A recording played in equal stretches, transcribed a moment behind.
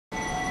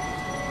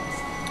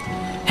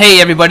Hey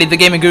everybody, the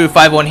Gaming Guru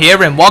 51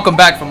 here, and welcome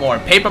back for more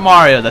Paper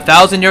Mario: The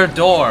Thousand-Year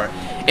Door.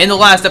 In the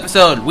last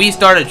episode, we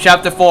started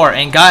Chapter 4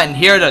 and got in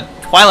here to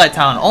Twilight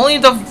Town,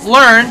 only to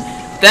learn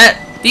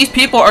that these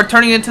people are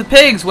turning into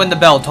pigs when the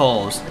bell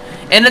tolls.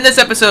 And in this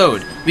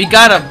episode, we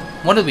got a...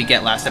 what did we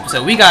get last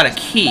episode? We got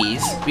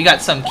keys. We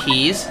got some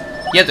keys.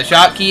 You have the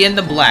shop key and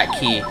the black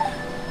key.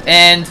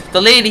 And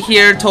the lady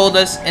here told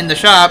us in the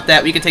shop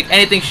that we could take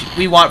anything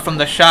we want from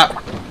the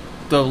shop,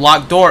 the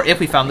locked door, if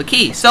we found the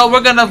key. So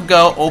we're gonna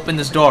go open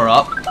this door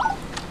up,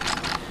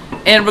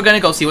 and we're gonna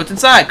go see what's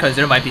inside, because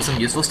there might be some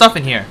useful stuff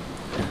in here.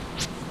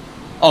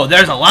 Oh,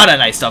 there's a lot of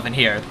nice stuff in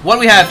here. What do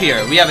we have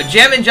here? We have a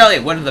jam and jelly.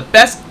 One of the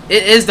best.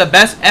 It is the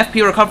best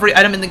FP recovery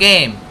item in the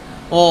game.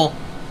 Well,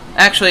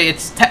 actually,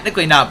 it's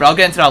technically not, but I'll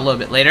get into that a little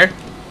bit later.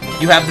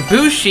 You have the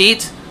boost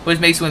sheet, which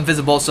makes you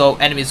invisible, so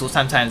enemies will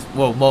sometimes,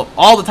 well,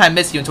 all the time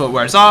miss you until it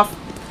wears off.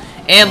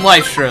 And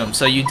life shroom,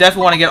 so you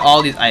definitely want to get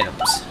all these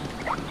items.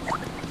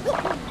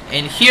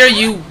 And here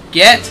you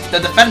get the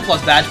Defend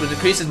Plus badge, which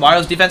increases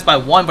Mario's defense by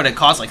 1, but it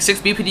costs like 6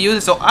 BP to use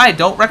it, so I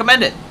don't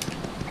recommend it.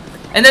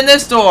 And then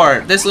this door,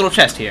 this little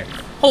chest here.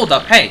 Hold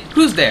up, hey,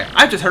 who's there?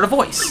 I just heard a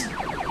voice.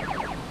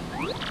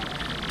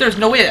 There's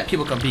no way that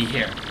people can be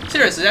here.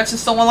 Seriously, that's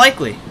just so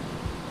unlikely.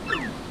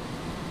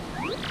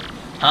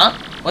 Huh?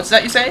 What's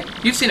that you say?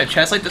 You've seen a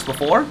chest like this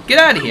before? Get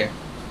out of here.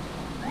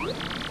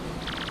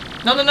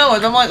 No,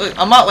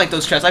 I'm not like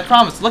those chests, I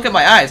promise. Look at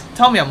my eyes.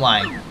 Tell me I'm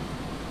lying.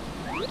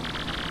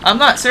 I'm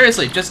not,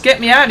 seriously, just get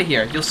me out of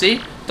here, you'll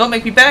see? Don't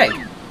make me beg.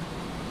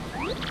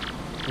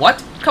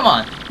 What? Come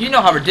on, you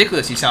know how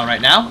ridiculous you sound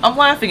right now. I'm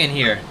laughing in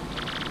here.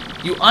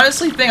 You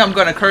honestly think I'm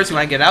gonna curse you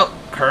when I get out?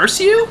 Curse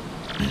you?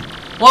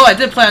 Well, I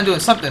did plan on doing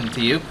something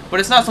to you,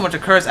 but it's not so much a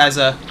curse as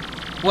a,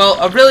 well,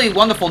 a really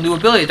wonderful new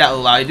ability that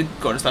will allow you to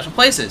go to special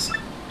places.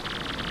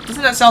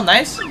 Doesn't that sound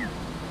nice?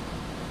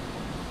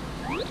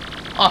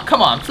 Oh,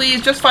 come on,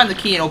 please, just find the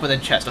key and open the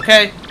chest,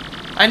 okay?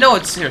 I know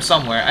it's here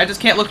somewhere. I just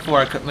can't look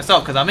for it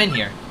myself because I'm in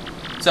here.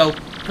 So,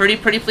 pretty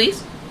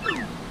please?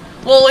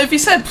 Well, if you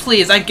said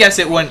please, I guess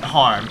it wouldn't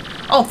harm.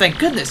 Oh, thank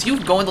goodness, you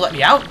going to let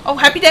me out? Oh,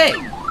 happy day.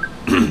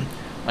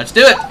 Let's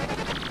do it.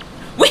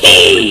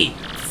 Whee!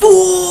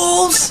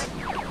 Fools!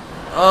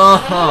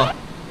 Uh-huh.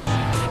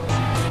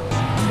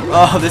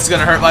 Oh, this is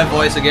gonna hurt my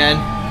voice again.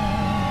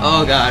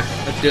 Oh, God.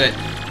 Let's do it.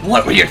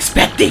 What were you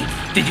expecting?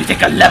 Did you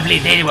think a lovely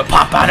lady would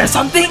pop out or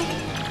something?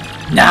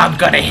 Now I'm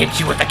gonna hit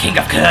you with the king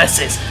of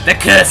curses, the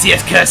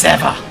cursiest curse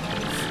ever.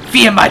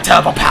 Fear my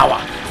turbo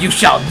power. You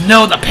shall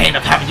know the pain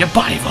of having your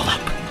body roll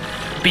up.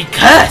 Be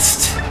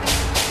cursed!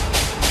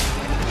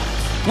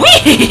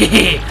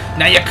 Whee!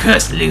 Now you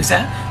cursed,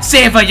 loser.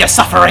 Savor your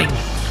suffering.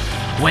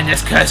 When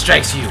this curse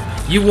strikes you,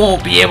 you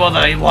won't be able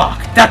to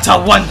walk. That's how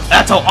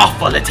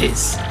awful it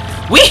is.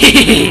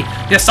 Whee!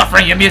 Your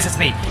suffering amuses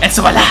me, and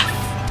so I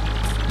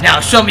laugh. Now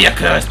show me a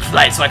cursed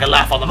plight so I can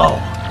laugh all the more.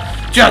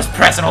 Just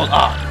press and hold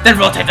R, then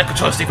rotate the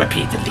control stick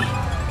repeatedly.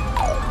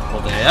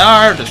 Hold the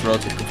R, just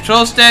rotate the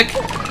control stick,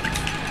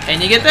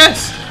 and you get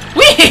this.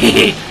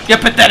 Whee! Your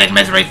pathetic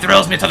misery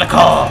thrills me to the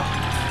core.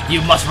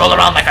 You must roll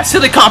around like a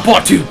silly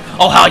cardboard tube.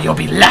 Oh, how you'll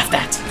be laughed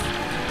at.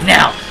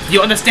 Now, do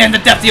you understand the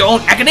depth of your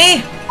own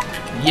agony?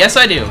 Yes,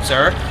 I do,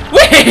 sir.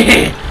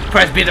 Whee!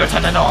 Press B to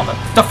return to normal.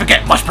 Don't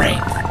forget, mush brain.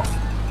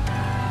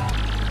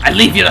 I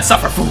leave you to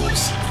suffer,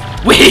 fools.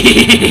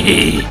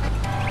 Whee!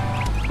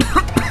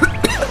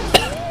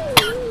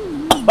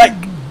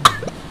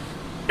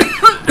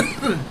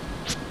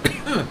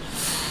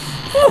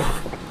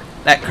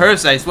 That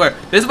curse, I swear.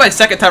 This is my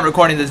second time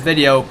recording this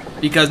video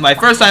because my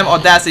first time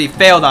Audacity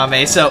failed on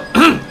me, so...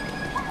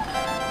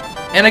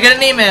 And I get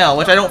an email,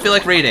 which I don't feel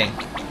like reading.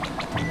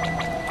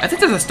 I think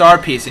there's a star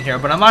piece in here,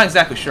 but I'm not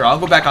exactly sure. I'll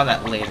go back on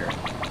that later.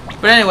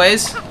 But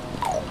anyways,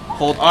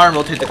 hold R and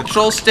rotate the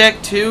control stick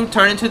to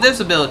turn into this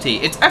ability.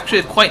 It's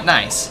actually quite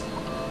nice.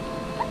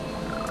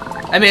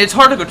 I mean, it's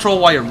hard to control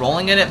while you're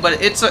rolling in it,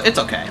 but it's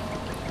okay.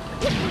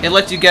 It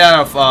lets you get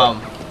out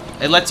of...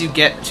 It lets you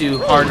get to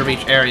hard to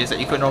reach areas that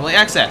you couldn't normally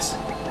access,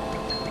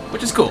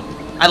 which is cool.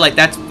 I like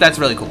that. That's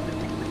really cool.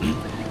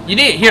 You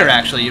need it here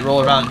actually. You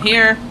roll around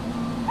here,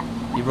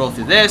 you roll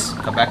through this,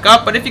 come back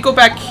up. But if you go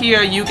back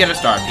here, you get a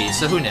star piece.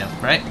 So who knew,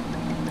 right?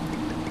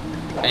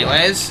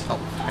 Anyways, oh,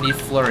 I need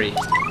Flurry.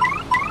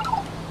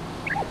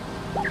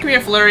 Come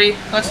here, Flurry.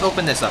 Let's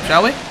open this up,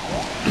 shall we?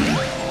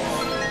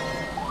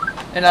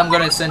 And I'm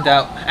gonna send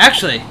out.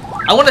 Actually,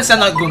 I want to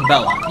send out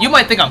Goombella. You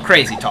might think I'm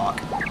crazy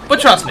talk. But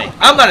trust me,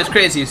 I'm not as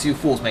crazy as you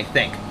fools may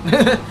think.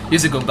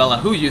 Using Goombella.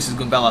 Who uses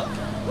Goombella?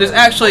 There's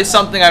actually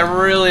something I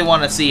really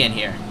want to see in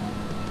here.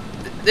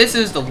 This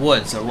is the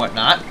woods or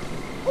whatnot.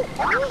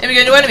 And we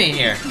get a new enemy in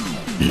here.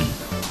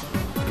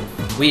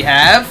 We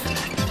have...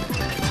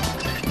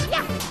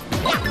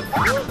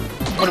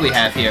 What do we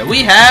have here?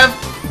 We have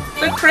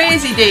the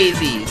Crazy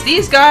Daisies.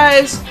 These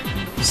guys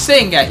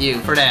sing at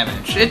you for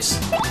damage. It's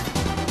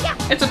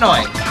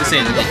annoying, to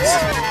say the least.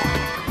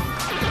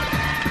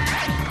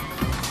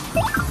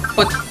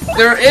 But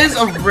there is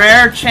a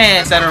rare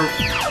chance that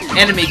an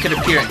enemy could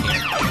appear in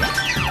here.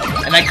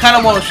 And I kind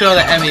of want to show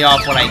the enemy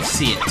off when I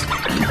see it.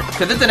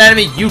 Because it's an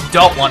enemy you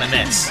don't want to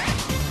miss.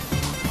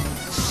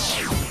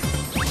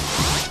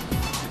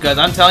 Because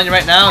I'm telling you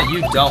right now,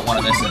 you don't want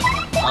to miss it.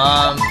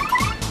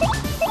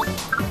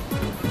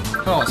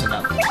 Who wants to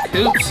know?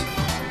 Coops?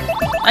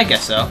 I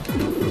guess so.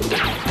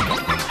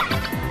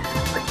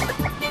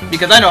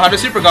 Because I know how to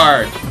super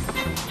guard.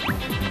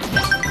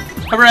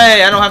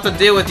 Hooray! I don't have to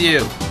deal with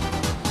you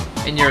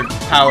and your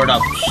powered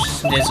up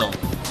snizzle.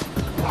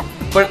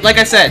 But like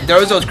I said, there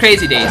was those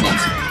crazy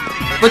daisies.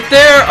 But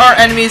there are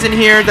enemies in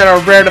here that are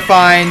rare to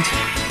find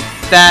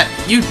that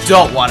you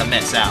don't want to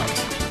miss out.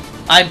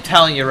 I'm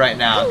telling you right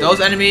now, those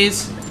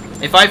enemies,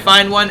 if I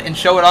find one and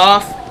show it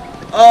off,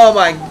 oh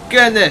my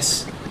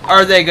goodness,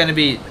 are they going to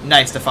be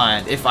nice to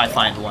find if I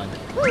find one.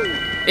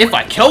 If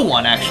I kill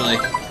one, actually.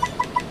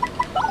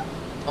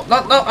 Oh,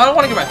 no, I don't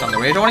want to get my Thunder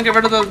Rage. I want to get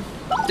rid of the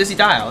Dizzy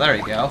Dial. There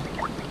we go.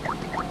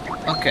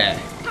 Okay.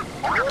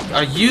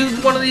 Are you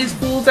one of these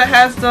fools that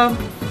has the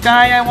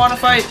guy I want to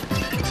fight?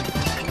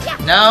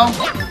 No?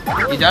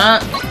 You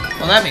don't?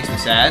 Well, that makes me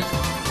sad.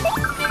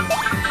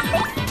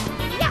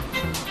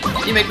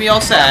 You make me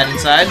all sad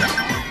inside.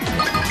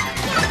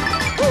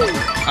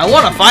 I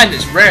want to find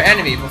this rare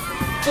enemy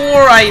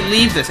before I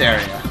leave this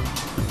area.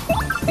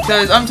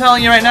 Because I'm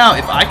telling you right now,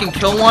 if I can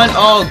kill one,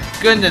 oh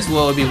goodness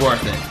will it be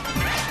worth it.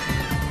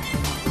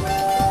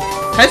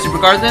 Can I super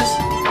guard this?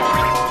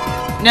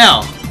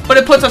 No, but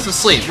it puts us to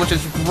sleep, which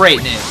is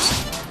great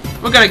news.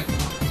 We're gonna...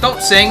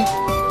 Don't sing.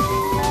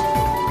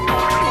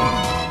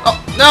 Oh,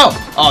 no!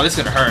 Oh, this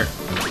is gonna hurt.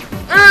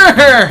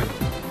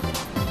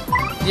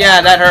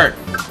 Yeah, that hurt.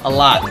 A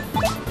lot.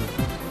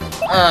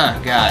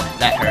 Oh, God,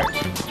 that hurt.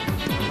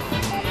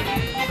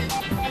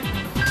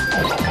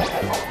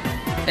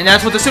 And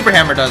that's what the Super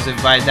Hammer does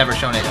if I had never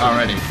shown it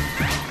already.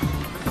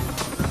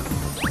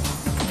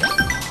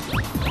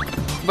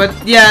 But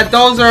yeah,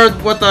 those are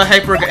what the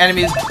hyper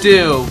enemies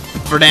do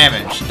for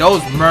damage.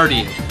 Those murder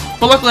you.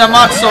 But luckily I'm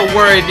not so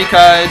worried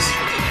because...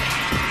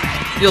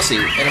 You'll see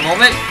in a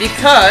moment.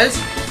 Because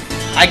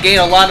I gain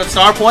a lot of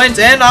star points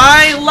and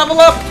I level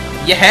up!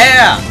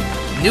 Yeah!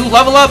 New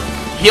level up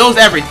heals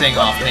everything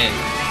off me.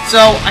 So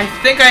I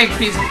think I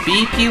increased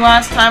BP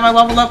last time I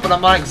leveled up, but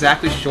I'm not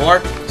exactly sure.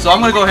 So I'm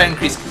going to go ahead and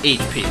increase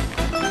HP.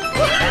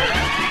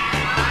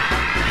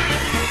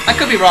 I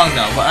could be wrong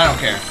though, but I don't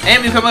care.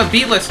 And we become a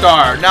B-list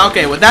star. Now,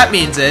 okay, what that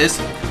means is,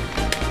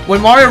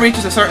 when Mario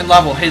reaches a certain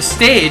level, his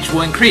stage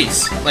will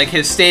increase. Like,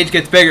 his stage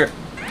gets bigger,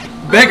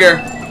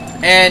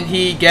 and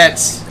he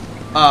gets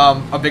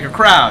a bigger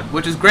crowd,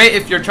 which is great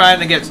if you're trying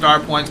to get star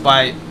points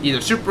by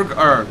either super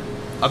or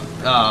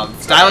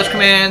stylish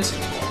commands,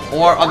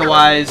 or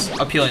otherwise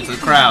appealing to the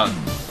crowd,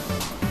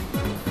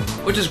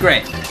 which is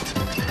great.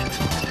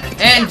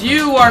 And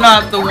you are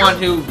not the one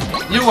who,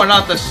 you are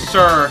not the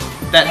sir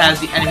that has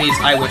the enemies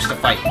I wish to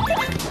fight,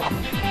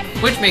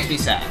 which makes me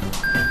sad.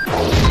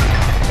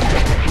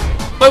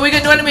 But we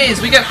get new enemies.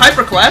 We get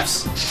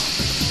Hyperclefs.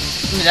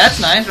 I mean, that's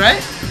nice,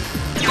 right?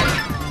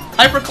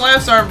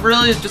 Hyperclefs are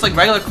really just like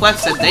regular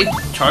clefs that they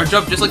charge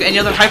up just like any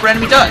other hyper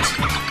enemy does.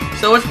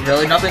 So it's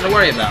really nothing to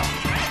worry about.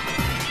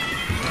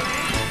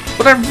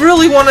 But I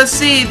really want to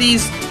see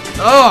these...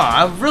 Oh,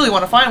 I really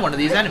want to find one of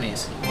these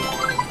enemies.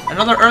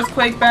 Another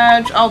Earthquake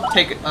badge? I'll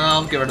take it.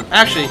 I'll get rid of...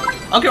 Actually,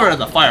 I'll get rid of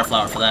the Fire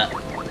Flower for that.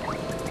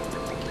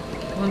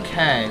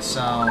 Okay,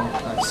 so...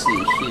 Let's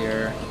see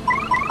here.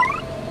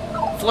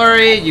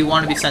 Flurry, you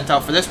want to be sent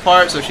out for this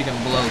part so she can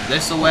blow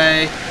this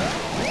away.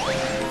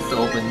 To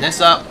open this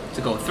up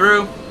to go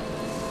through.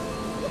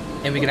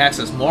 And we can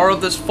access more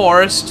of this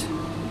forest.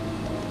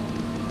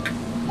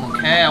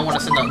 Okay, I want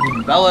to send out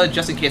Bella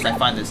just in case I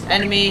find this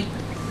enemy.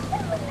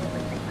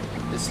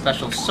 This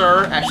special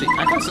Sir. Actually,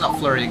 I can send out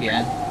Flurry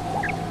again.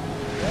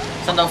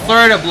 Send out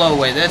Flurry to blow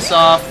away this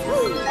off.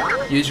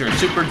 Use your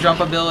super jump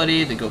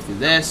ability to go through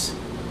this.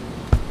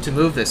 To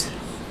move this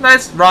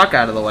nice rock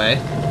out of the way.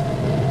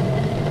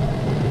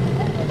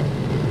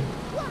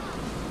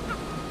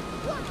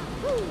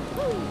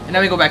 And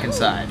then we go back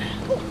inside.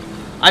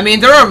 I mean,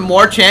 there are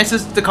more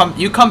chances to come.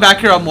 You come back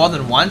here more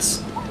than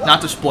once.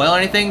 Not to spoil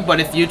anything, but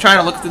if you're trying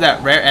to look through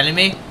that rare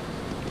enemy,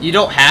 you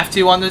don't have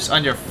to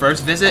on your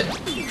first visit,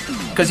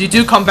 because you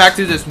do come back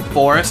through this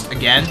forest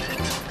again.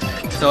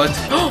 So it's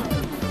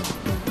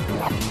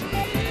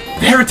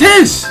there it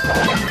is!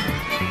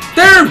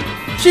 There!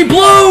 She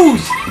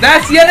blows!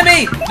 That's the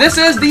enemy! This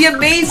is the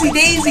Amazing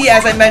Daisy,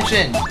 as I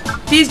mentioned.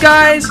 These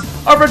guys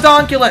are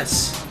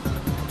redonkulous.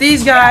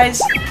 These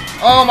guys,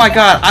 oh my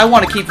god, I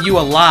want to keep you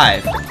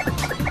alive.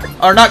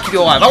 Or not keep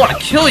you alive, I want to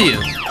kill you.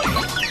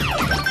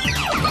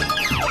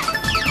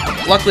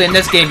 Luckily in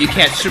this game you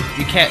can't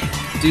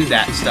do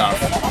that stuff.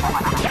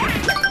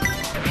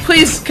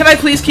 Please, can I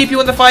please keep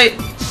you in the fight?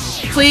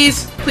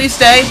 Please, please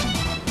stay.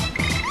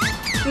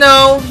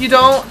 No, you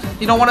don't.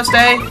 You don't want to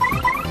stay?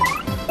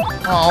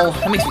 Oh,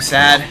 that makes me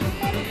sad.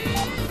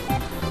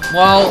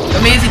 Well,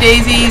 Amazing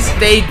Daisies,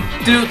 they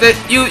do that.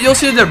 You'll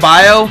see their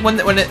bio when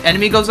the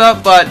enemy goes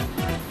up, but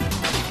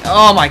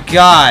oh my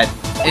god,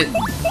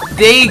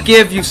 they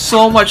give you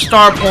so much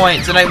star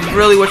points, and I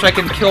really wish I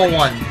could kill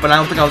one, but I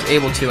don't think I was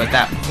able to at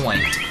that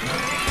point.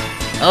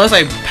 Unless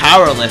I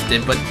power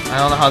lifted, but I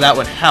don't know how that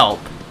would help.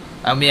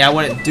 I mean, I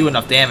wouldn't do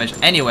enough damage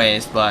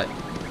anyways, but...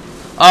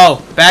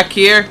 Oh, back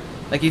here?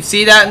 Like, you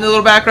see that in the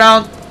little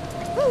background?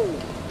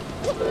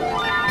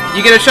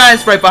 You get a shine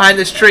sprite behind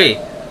this tree.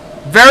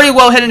 Very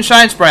well hidden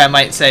shine sprite, I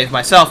might say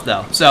myself,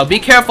 though. So, be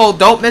careful,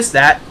 don't miss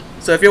that.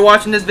 So, if you're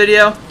watching this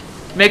video,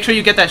 make sure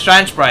you get that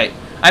shine sprite.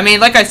 I mean,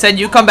 like I said,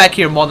 you come back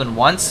here more than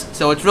once,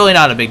 so it's really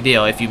not a big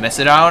deal if you miss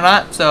it or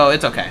not, so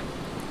it's okay.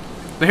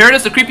 But here it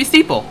is, the Creepy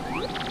Steeple.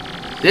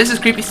 This is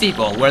Creepy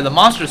Steeple, where the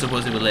monster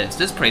supposedly lives.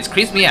 This place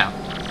creeps me out.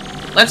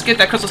 Let's get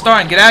that crystal star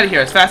and get out of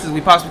here as fast as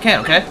we possibly can,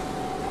 okay?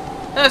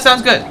 Yeah, that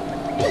sounds good.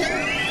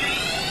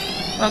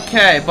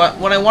 Okay, but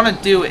what I want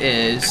to do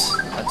is...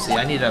 Let's see,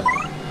 I need a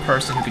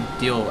person who can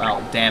deal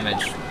out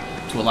damage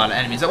to a lot of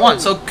enemies at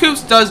once. So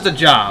Koops does the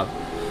job.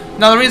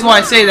 Now, the reason why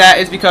I say that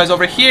is because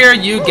over here,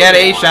 you get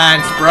a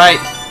shine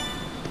sprite.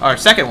 Or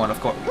second one,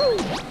 of course.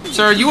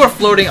 Sir, you are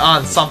floating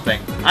on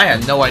something. I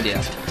had no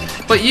idea.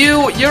 But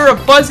you're a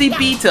buzzy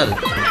beetle.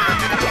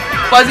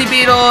 Buzzy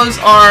beetles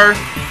are...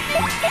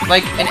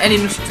 Like in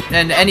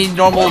any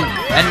normal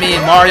enemy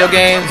in Mario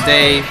games,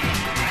 they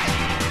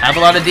have a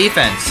lot of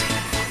defense.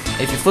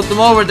 If you flip them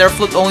over, they're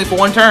flipped only for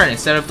one turn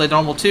instead of the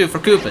normal 2 for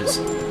Koopas.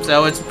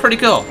 So it's pretty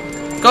cool.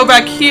 Go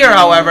back here,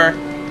 however,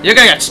 you're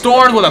gonna get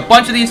stormed with a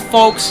bunch of these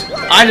folks.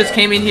 I just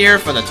came in here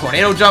for the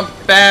tornado jump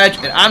badge,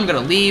 and I'm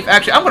gonna leave.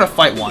 Actually, I'm gonna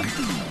fight one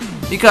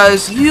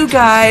because you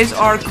guys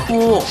are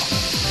cool.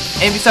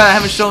 And besides, I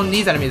haven't shown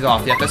these enemies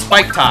off yet. The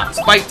spike tops.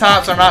 Spike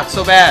tops are not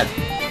so bad.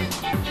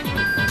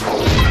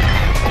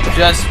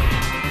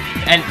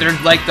 And they're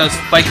like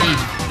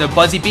the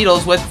buzzy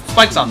beetles with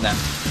spikes on them.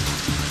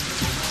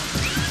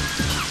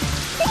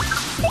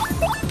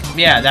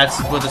 Yeah, that's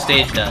what the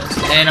stage does.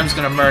 And I'm just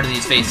gonna murder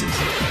these faces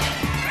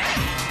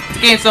to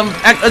gain some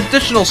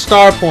additional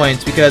star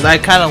points because I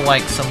kind of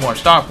like some more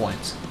star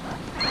points.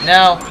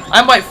 Now,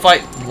 I might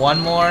fight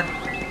one more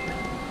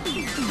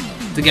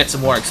to get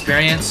some more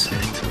experience.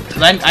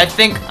 I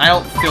think I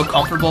don't feel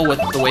comfortable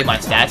with the way my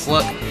stats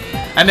look.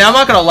 I mean, I'm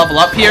not gonna level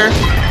up here,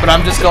 but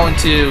I'm just going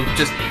to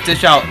just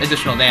dish out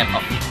additional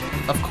damage,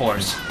 of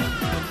course.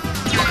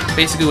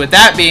 Basically, with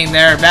that being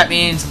there, that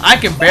means I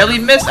can barely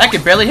miss. I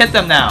can barely hit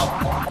them now.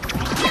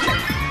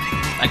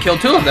 I killed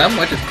 2 of them,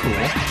 which is cool.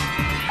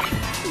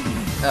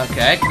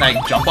 Okay, can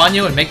I jump on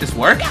you and make this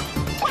work?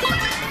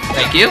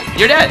 Thank you.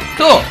 You're dead.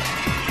 Cool.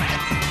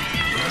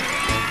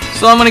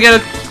 So I'm gonna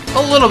get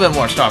a little bit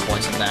more star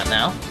points than that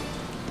now.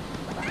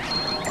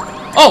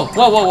 Oh,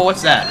 whoa,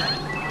 what's that?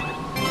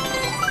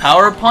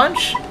 Power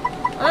punch?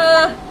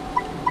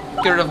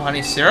 Get rid of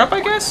honey syrup,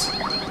 I guess?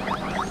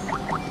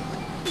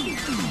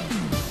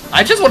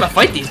 I just want to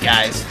fight these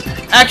guys.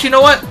 Actually, you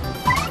know what?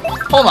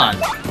 Hold on.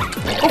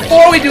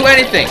 Before we do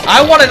anything,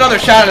 I want another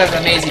shot at an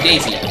Amazing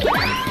Daisy.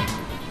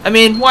 I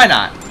mean, why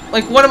not?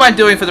 Like, what am I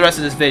doing for the rest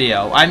of this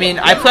video? I mean,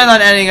 I plan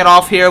on ending it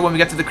off here when we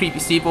get to the Creepy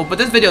Steeple, but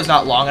this video is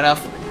not long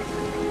enough.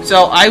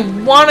 So, I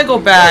want to go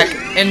back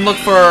and look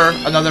for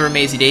another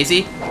Amazing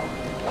Daisy.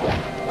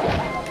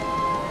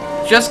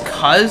 Just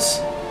cause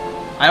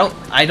I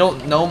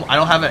don't know, I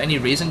don't have any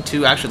reason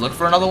to actually look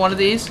for another one of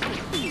these.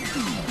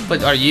 But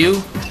do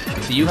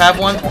you have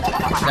one?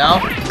 No?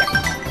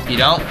 You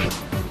don't?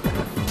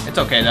 It's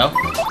okay though.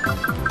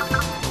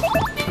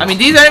 I mean,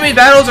 these enemy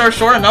battles are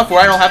short enough where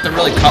I don't have to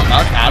really cut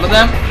much out of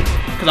them.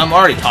 Because I'm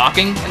already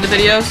talking in the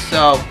videos,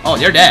 so... Oh,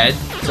 you're dead.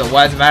 So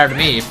why does it matter to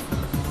me?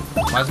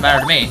 Why does it matter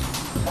to me?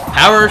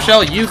 Power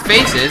shell you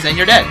faces and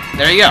you're dead.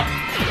 There you go.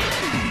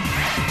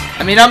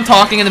 I mean, I'm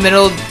talking in the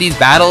middle of these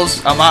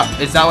battles.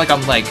 It's not like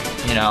I'm like,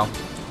 you know,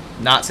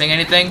 not saying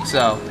anything,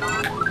 so.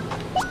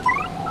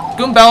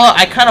 Goombella,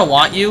 I kind of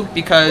want you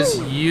because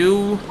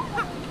you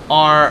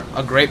are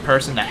a great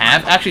person to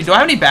have. Actually, do I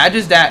have any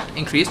badges that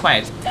increase my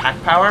attack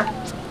power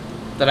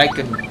that I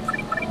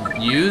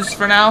can use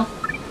for now?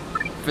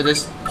 For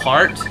this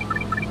part?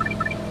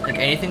 Like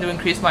anything to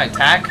increase my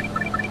attack?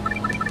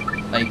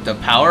 Like the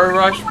power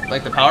rush?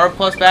 Like the power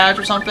plus badge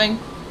or something?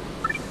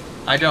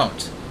 I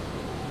don't.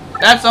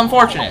 That's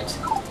unfortunate.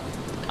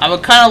 I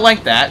would kind of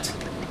like that.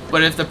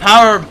 But if the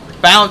power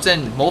bounce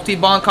and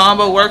multi-bond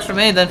combo works for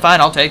me, then fine,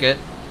 I'll take it.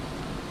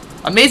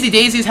 Amazing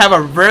Daisies have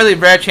a really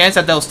rare chance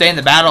that they'll stay in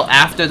the battle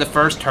after the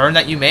first turn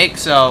that you make,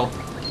 so...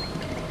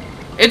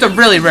 It's a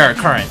really rare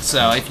occurrence,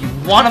 so if you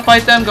want to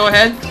fight them, go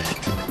ahead.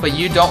 But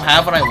you don't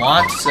have what I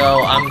want,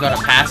 so I'm going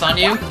to pass on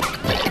you.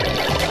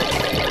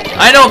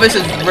 I know this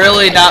is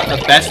really not the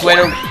best way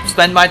to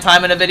spend my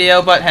time in a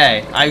video, but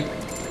hey, I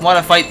want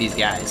to fight these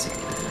guys.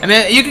 I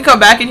mean, you can come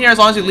back in here as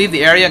long as you leave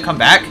the area and come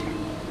back.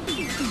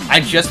 I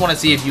just want to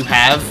see if you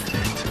have...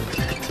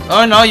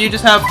 Oh no, you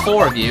just have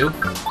 4 of you.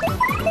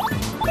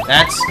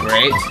 That's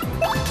great.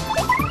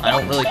 I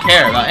don't really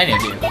care about any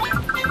of you.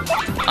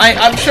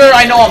 I'm sure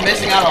I know I'm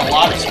missing out on a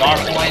lot of star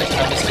points, and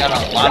I'm missing out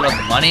on a lot of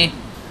money.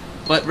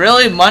 But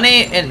really,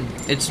 money, and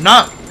it's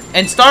not...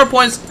 And star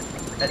points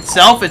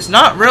itself, it's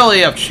not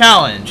really a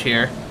challenge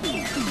here.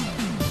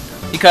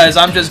 Because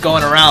I'm just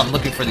going around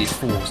looking for these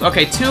fools.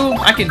 Okay, 2,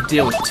 I can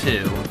deal with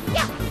 2.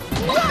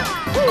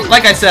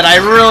 like I said, I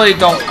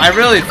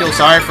really feel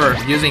sorry for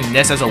using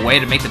this as a way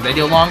to make the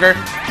video longer.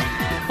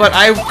 But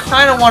I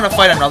kind of want to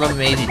fight another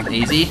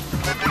Maisie.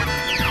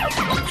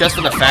 Just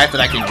for the fact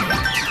that I can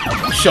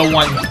show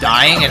one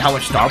dying and how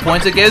much star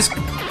points it gives.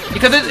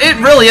 Because it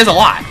really is a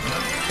lot.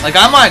 Like,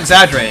 I'm not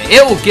exaggerating.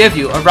 It will give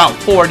you around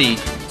 40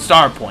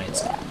 star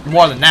points.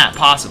 More than that,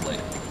 possibly.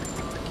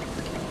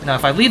 Now,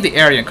 if I leave the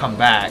area and come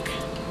back,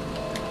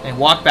 and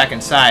walk back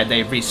inside,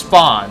 they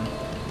respawn.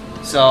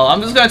 So, I'm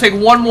just going to take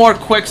one more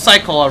quick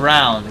cycle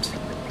around.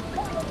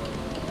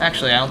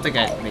 Actually, I don't think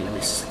they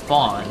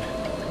respawn.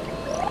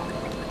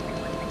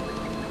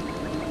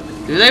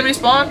 Do they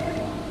respawn?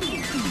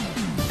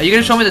 Are you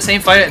going to show me the same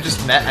fight I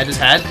just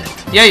had?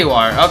 Yeah, you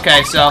are.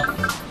 Okay, so...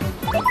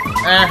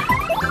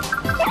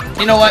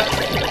 You know what?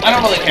 I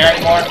don't really care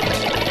anymore.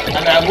 I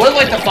mean, I would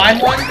like to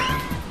find one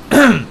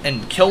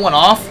and kill one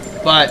off,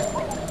 but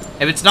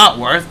if it's not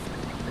worth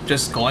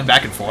just going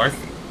back and forth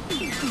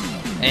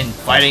and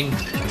fighting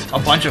a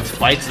bunch of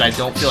fights that I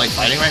don't feel like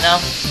fighting right now,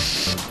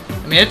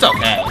 I mean, it's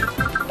okay.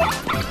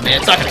 I mean,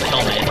 it's not gonna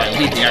kill me if I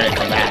leave the area and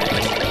come back.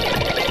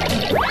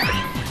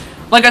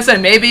 Like I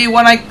said, maybe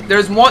when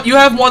you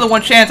have more than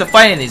one chance of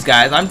fighting these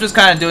guys. I'm just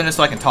kind of doing this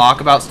so I can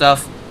talk about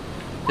stuff.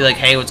 Be like,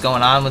 hey, what's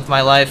going on with my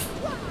life?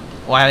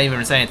 Well, I haven't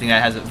even said anything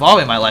that has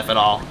involved in my life at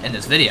all in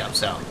this video,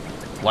 so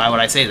why would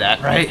I say that,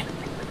 right?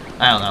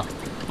 I don't know.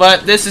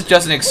 But this is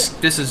just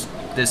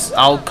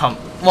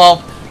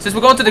well, since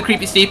we're going to the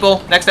Creepy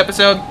Steeple next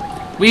episode,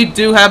 we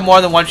do have more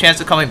than one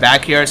chance of coming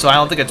back here, so I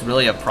don't think it's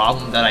really a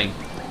problem that I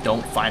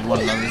don't find one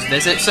of them this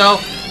visit. So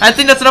I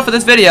think that's enough for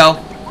this video.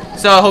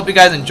 So I hope you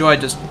guys enjoyed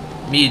just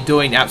me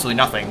doing absolutely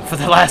nothing for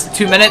the last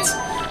 2 minutes.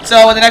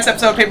 So in the next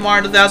episode of Paper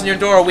Mario 2000 Year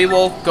Door, we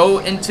will go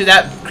into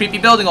that creepy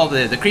building over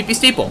there, the Creepy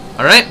Steeple.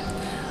 Alright?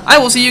 I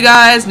will see you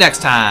guys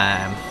next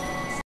time.